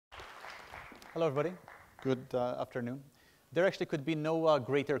Hello, everybody. Good afternoon. There actually could be no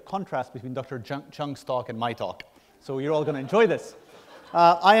greater contrast between Dr. Chung's talk and my talk. So you're all going to enjoy this.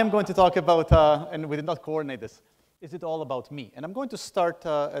 I am going to talk about, and we did not coordinate this, is it all about me? And I'm going to start,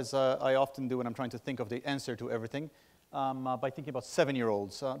 as I often do when I'm trying to think of the answer to everything, by thinking about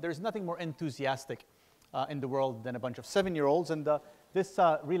 7-year-olds. There's nothing more enthusiastic in the world than a bunch of 7-year-olds. And this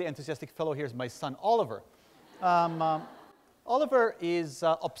really enthusiastic fellow here is my son, Oliver. Oliver is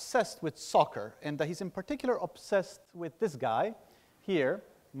obsessed with soccer, and he's in particular obsessed with this guy here,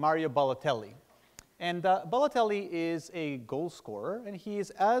 Mario Balotelli. And Balotelli is a goal scorer, and he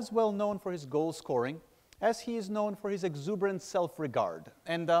is as well known for his goal scoring as he is known for his exuberant self-regard.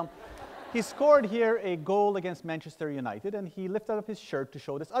 And he scored here a goal against Manchester United, and he lifted up his shirt to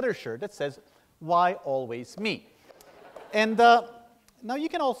show this other shirt that says, "Why always me?" And now you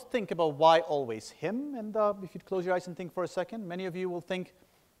can all think about why always him, and if you'd close your eyes and think for a second, many of you will think,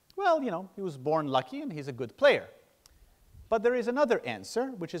 well, you know, he was born lucky and he's a good player. But there is another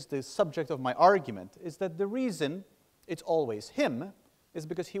answer, which is the subject of my argument, is that the reason it's always him is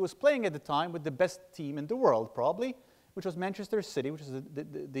because he was playing at the time with the best team in the world, probably, which was Manchester City, which is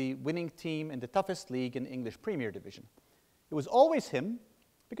the winning team in the toughest league in English Premier Division. It was always him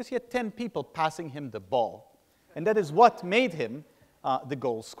because he had 10 people passing him the ball, and that is what made him the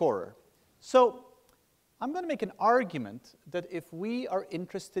goal scorer. So I'm going to make an argument that if we are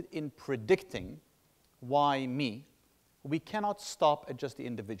interested in predicting why me, we cannot stop at just the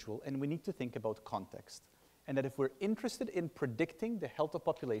individual, and we need to think about context. And that if we're interested in predicting the health of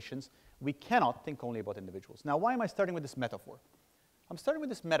populations, we cannot think only about individuals. Now, why am I starting with this metaphor? I'm starting with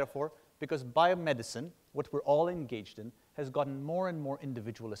this metaphor because biomedicine, what we're all engaged in, has gotten more and more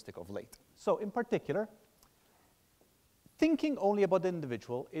individualistic of late. So in particular, thinking only about the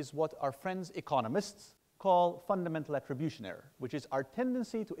individual is what our friends economists call fundamental attribution error, which is our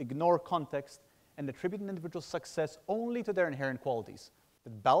tendency to ignore context and attribute an individual's success only to their inherent qualities.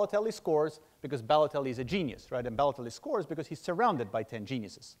 That Balotelli scores because Balotelli is a genius, right? And Balotelli scores because he's surrounded by 10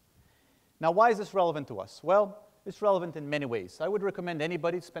 geniuses. Now, why is this relevant to us? Well, it's relevant in many ways. I would recommend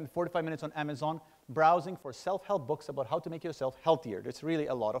anybody spend 45 minutes on Amazon browsing for self-help books about how to make yourself healthier. It's really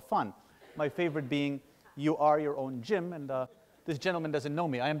a lot of fun. My favorite being "You Are Your Own Gym," and this gentleman doesn't know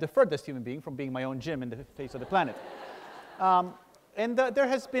me. I am the furthest human being from being my own gym in the face of the planet. There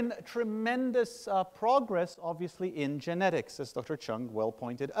has been tremendous progress, obviously, in genetics, as Dr. Chung well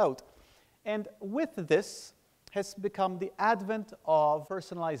pointed out. And with this has become the advent of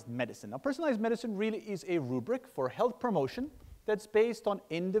personalized medicine. Now, personalized medicine really is a rubric for health promotion that's based on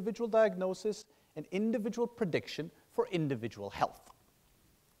individual diagnosis and individual prediction for individual health.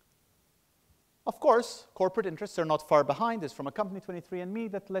 Of course, corporate interests are not far behind. This from a company,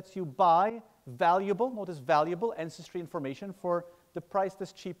 23andMe, that lets you buy valuable, notice valuable, ancestry information for the price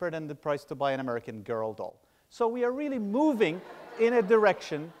that's cheaper than the price to buy an American Girl doll. So we are really moving in a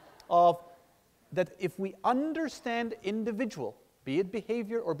direction of that if we understand individual, be it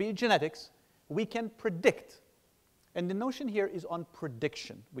behavior or be it genetics, we can predict. And the notion here is on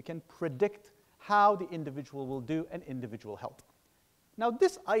prediction. We can predict how the individual will do in individual health. Now,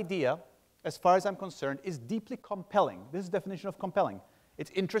 this idea, as far as I'm concerned, is deeply compelling. This is the definition of compelling.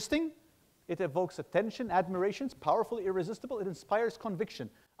 It's interesting. It evokes attention, admiration. It's powerful, irresistible. It inspires conviction.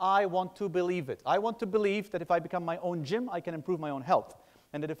 I want to believe it. I want to believe that if I become my own gym, I can improve my own health.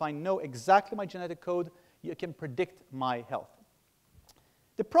 And that if I know exactly my genetic code, you can predict my health.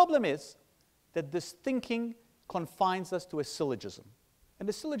 The problem is that this thinking confines us to a syllogism. And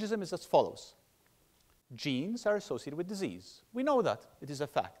the syllogism is as follows. Genes are associated with disease. We know that. It is a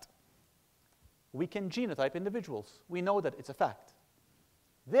fact. We can genotype individuals. We know that it's a fact.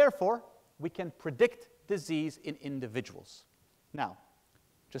 Therefore, we can predict disease in individuals. Now,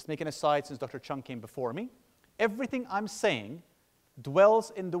 just make an aside since Dr. Chung came before me, everything I'm saying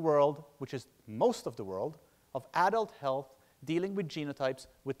dwells in the world, which is most of the world, of adult health dealing with genotypes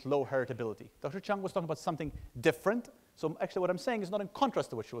with low heritability. Dr. Chung was talking about something different. So actually what I'm saying is not in contrast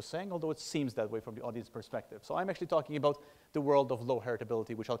to what she was saying, although it seems that way from the audience perspective. So I'm actually talking about the world of low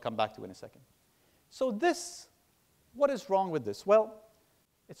heritability, which I'll come back to in a second. So this, what is wrong with this? Well,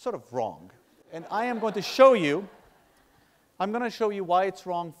 it's sort of wrong. And I am going to show you, why it's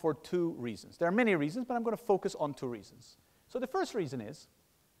wrong for 2 reasons. There are many reasons, but I'm going to focus on 2 reasons. So the first reason is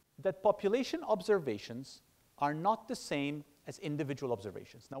that population observations are not the same as individual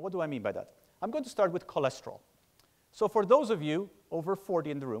observations. Now, what do I mean by that? I'm going to start with cholesterol. So for those of you over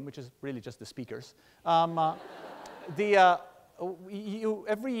 40 in the room, which is really just the speakers, every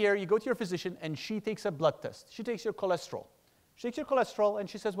year you go to your physician and she takes a blood test. She takes your cholesterol. She takes your cholesterol and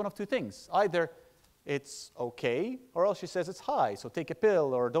she says one of 2 things. Either it's okay, or else she says it's high, so take a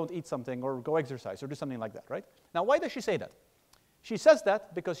pill, or don't eat something, or go exercise, or do something like that, right? Now, why does she say that? She says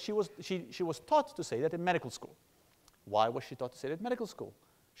that because she was taught to say that in medical school. Why was she taught to say that in medical school?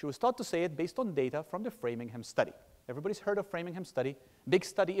 She was taught to say it based on data from the Framingham study. Everybody's heard of Framingham study, big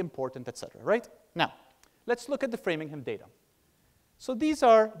study, important, etc., right? Now, let's look at the Framingham data. So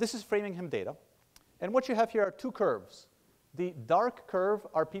this is Framingham data, and what you have here are two curves. The dark curve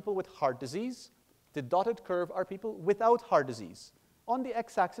are people with heart disease. The dotted curve are people without heart disease. On the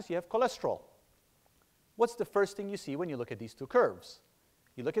x-axis, you have cholesterol. What's the first thing you see when you look at these two curves?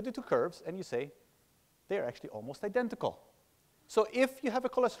 You look at the two curves and you say, they're actually almost identical. So if you have a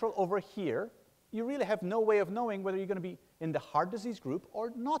cholesterol over here, you really have no way of knowing whether you're going to be in the heart disease group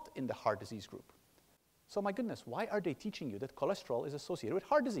or not in the heart disease group. So my goodness, why are they teaching you that cholesterol is associated with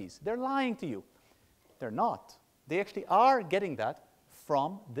heart disease? They're lying to you. They're not. They actually are getting that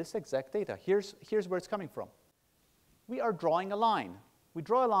from this exact data. Here's where it's coming from. We are drawing a line. We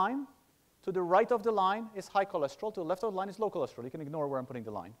draw a line. To the right of the line is high cholesterol. To the left of the line is low cholesterol. You can ignore where I'm putting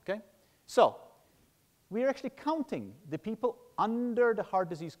the line, okay? So we are actually counting the people under the heart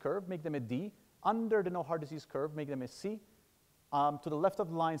disease curve, make them a D. Under the no heart disease curve, make them a C. To the left of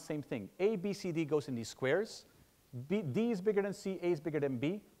the line, same thing. A, B, C, D goes in these squares. D is bigger than C, A is bigger than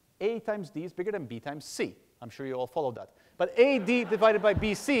B. A times D is bigger than B times C. I'm sure you all followed that. But AD divided by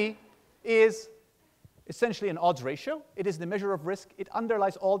BC is essentially an odds ratio. It is the measure of risk. It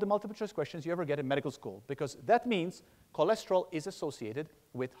underlies all the multiple choice questions you ever get in medical school, because that means cholesterol is associated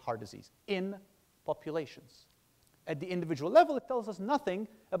with heart disease in populations. At the individual level, it tells us nothing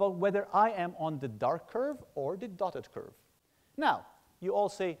about whether I am on the dark curve or the dotted curve. Now, you all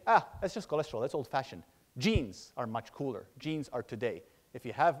say, that's just cholesterol. That's old-fashioned. Genes are much cooler. Genes are today. If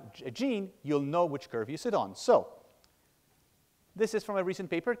you have a gene, you'll know which curve you sit on. So this is from a recent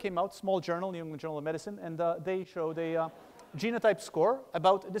paper. It came out, small journal, New England Journal of Medicine, and they showed a genotype score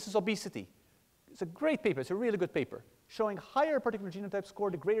about, this is obesity. It's a great paper. It's a really good paper, showing higher a particular genotype score,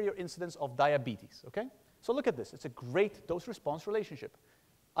 the greater your incidence of diabetes, okay? So look at this. It's a great dose-response relationship.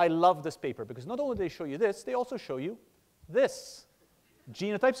 I love this paper because not only do they show you this, they also show you this.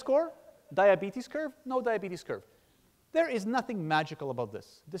 Genotype score, diabetes curve, no diabetes curve. There is nothing magical about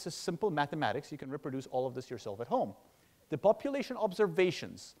this. This is simple mathematics. You can reproduce all of this yourself at home. The population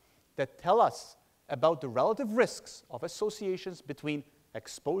observations that tell us about the relative risks of associations between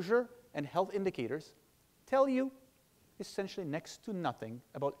exposure and health indicators tell you essentially next to nothing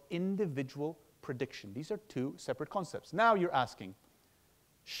about individual prediction. These are two separate concepts. Now you're asking,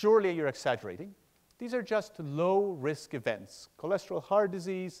 surely you're exaggerating. These are just low-risk events. Cholesterol, heart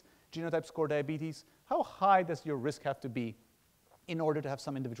disease, genotype score, diabetes. How high does your risk have to be in order to have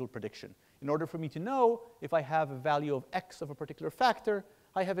some individual prediction? In order for me to know if I have a value of X of a particular factor,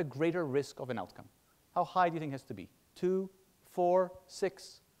 I have a greater risk of an outcome. How high do you think it has to be? 2, 4,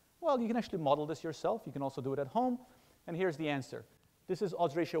 6? Well, you can actually model this yourself. You can also do it at home. And here's the answer. This is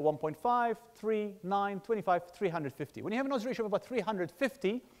odds ratio 1.5, 3, 9, 25, 350. When you have an odds ratio of about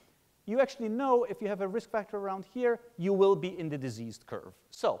 350, you actually know if you have a risk factor around here, you will be in the diseased curve.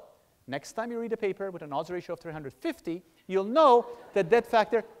 So next time you read a paper with an odds ratio of 350, you'll know that that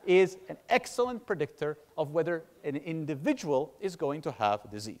factor is an excellent predictor of whether an individual is going to have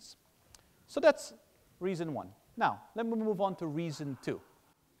disease. So that's reason one. Now, let me move on to reason two.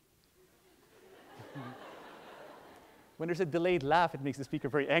 When there's a delayed laugh, it makes the speaker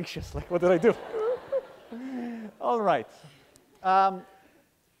very anxious. Like, what did I do? All right.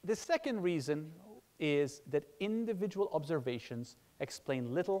 The second reason is that individual observations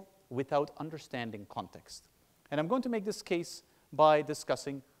explain little without understanding context. And I'm going to make this case by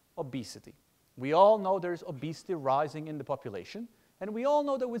discussing obesity. We all know there's obesity rising in the population, and we all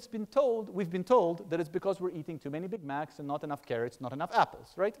know that we've been told that it's because we're eating too many Big Macs and not enough carrots, not enough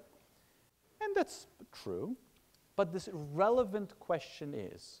apples, right? And that's true, but this relevant question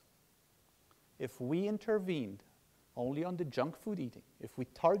is, if we intervened only on the junk food eating, if we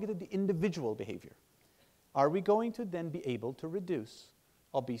targeted the individual behavior, are we going to then be able to reduce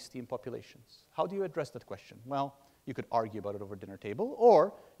obesity in populations? How do you address that question? Well, you could argue about it over a dinner table,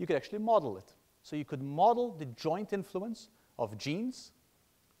 or you could actually model it. So you could model the joint influence of genes,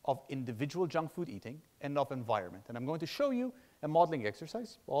 of individual junk food eating, and of environment. And I'm going to show you a modeling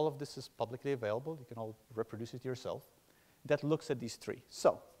exercise. All of this is publicly available. You can all reproduce it yourself. That looks at these three.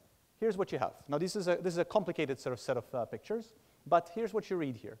 So here's what you have. Now, this is a complicated set of pictures, but here's what you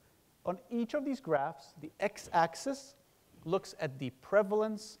read here. On each of these graphs, the x-axis looks at the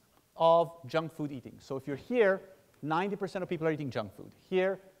prevalence of junk food eating. So if you're here, 90% of people are eating junk food.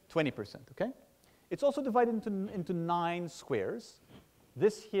 Here, 20%, okay? It's also divided into 9 squares.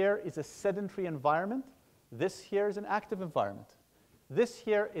 This here is a sedentary environment. This here is an active environment. This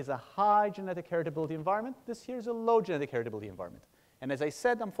here is a high genetic heritability environment. This here is a low genetic heritability environment. And as I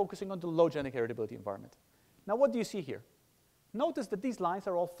said, I'm focusing on the low genetic heritability environment. Now, what do you see here? Notice that these lines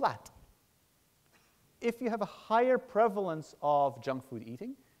are all flat. If you have a higher prevalence of junk food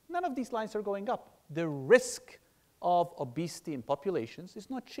eating, none of these lines are going up. The risk of obesity in populations is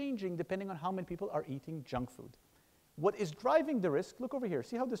not changing depending on how many people are eating junk food. What is driving the risk, look over here.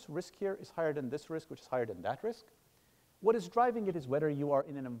 See how this risk here is higher than this risk, which is higher than that risk? What is driving it is whether you are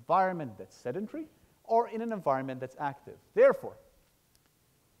in an environment that's sedentary or in an environment that's active. Therefore,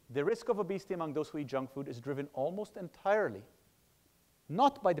 the risk of obesity among those who eat junk food is driven almost entirely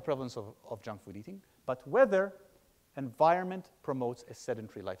not by the prevalence of junk food eating, but whether environment promotes a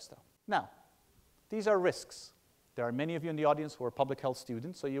sedentary lifestyle. Now, these are risks. There are many of you in the audience who are public health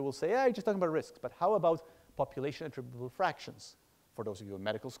students, so you will say, yeah, you're just talking about risks, but how about population attributable fractions? For those of you in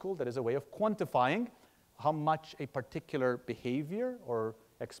medical school, that is a way of quantifying how much a particular behavior or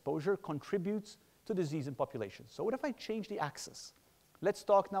exposure contributes to disease in populations. So what if I change the axis? Let's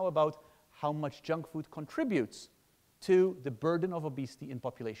talk now about how much junk food contributes to the burden of obesity in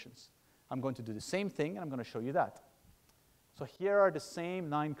populations. I'm going to do the same thing, and I'm going to show you that. So here are the same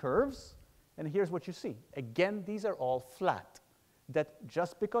 9 curves, and here's what you see. Again, these are all flat. That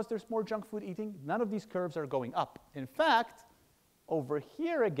just because there's more junk food eating, none of these curves are going up. In fact, over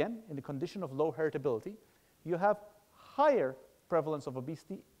here again, in the condition of low heritability, you have higher prevalence of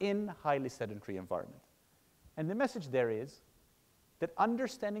obesity in highly sedentary environment. And the message there is that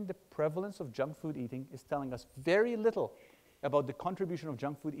understanding the prevalence of junk food eating is telling us very little about the contribution of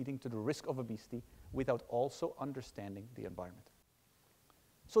junk food eating to the risk of obesity without also understanding the environment.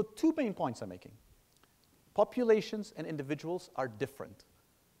 So 2 main points I'm making. Populations and individuals are different.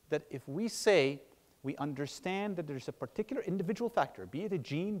 That if we say we understand that there's a particular individual factor, be it a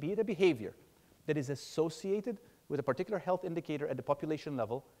gene, be it a behavior, that is associated with a particular health indicator at the population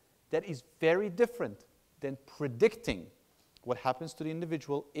level, that is very different than predicting what happens to the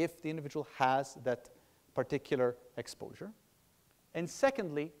individual if the individual has that particular exposure. And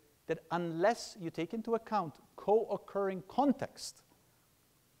secondly, that unless you take into account co-occurring context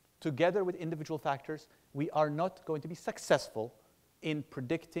together with individual factors, we are not going to be successful in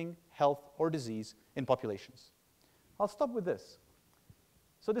predicting health or disease in populations. I'll stop with this.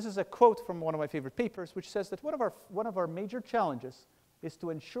 So this is a quote from one of my favorite papers, which says that one of our major challenges is to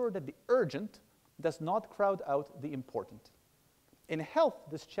ensure that the urgent does not crowd out the important. In health,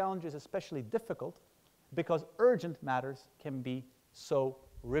 this challenge is especially difficult because urgent matters can be so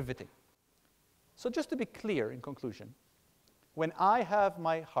riveting. So just to be clear in conclusion, when I have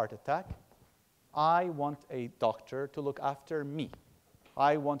my heart attack, I want a doctor to look after me.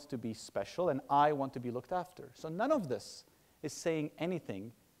 I want to be special, and I want to be looked after. So none of this is saying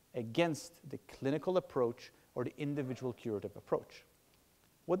anything against the clinical approach or the individual curative approach.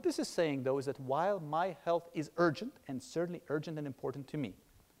 What this is saying, though, is that while my health is urgent, and certainly urgent and important to me,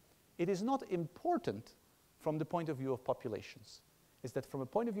 it is not important from the point of view of populations. It's that from a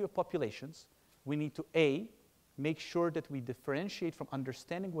point of view of populations, we need to, A, make sure that we differentiate from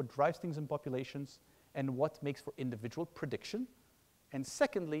understanding what drives things in populations and what makes for individual prediction. And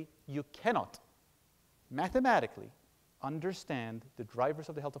secondly, you cannot mathematically understand the drivers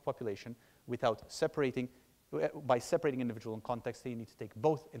of the health of population without separating, by separating individual and context. You need to take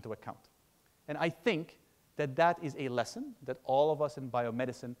both into account. And I think that that is a lesson that all of us in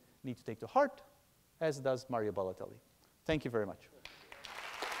biomedicine need to take to heart, as does Mario Balotelli. Thank you very much.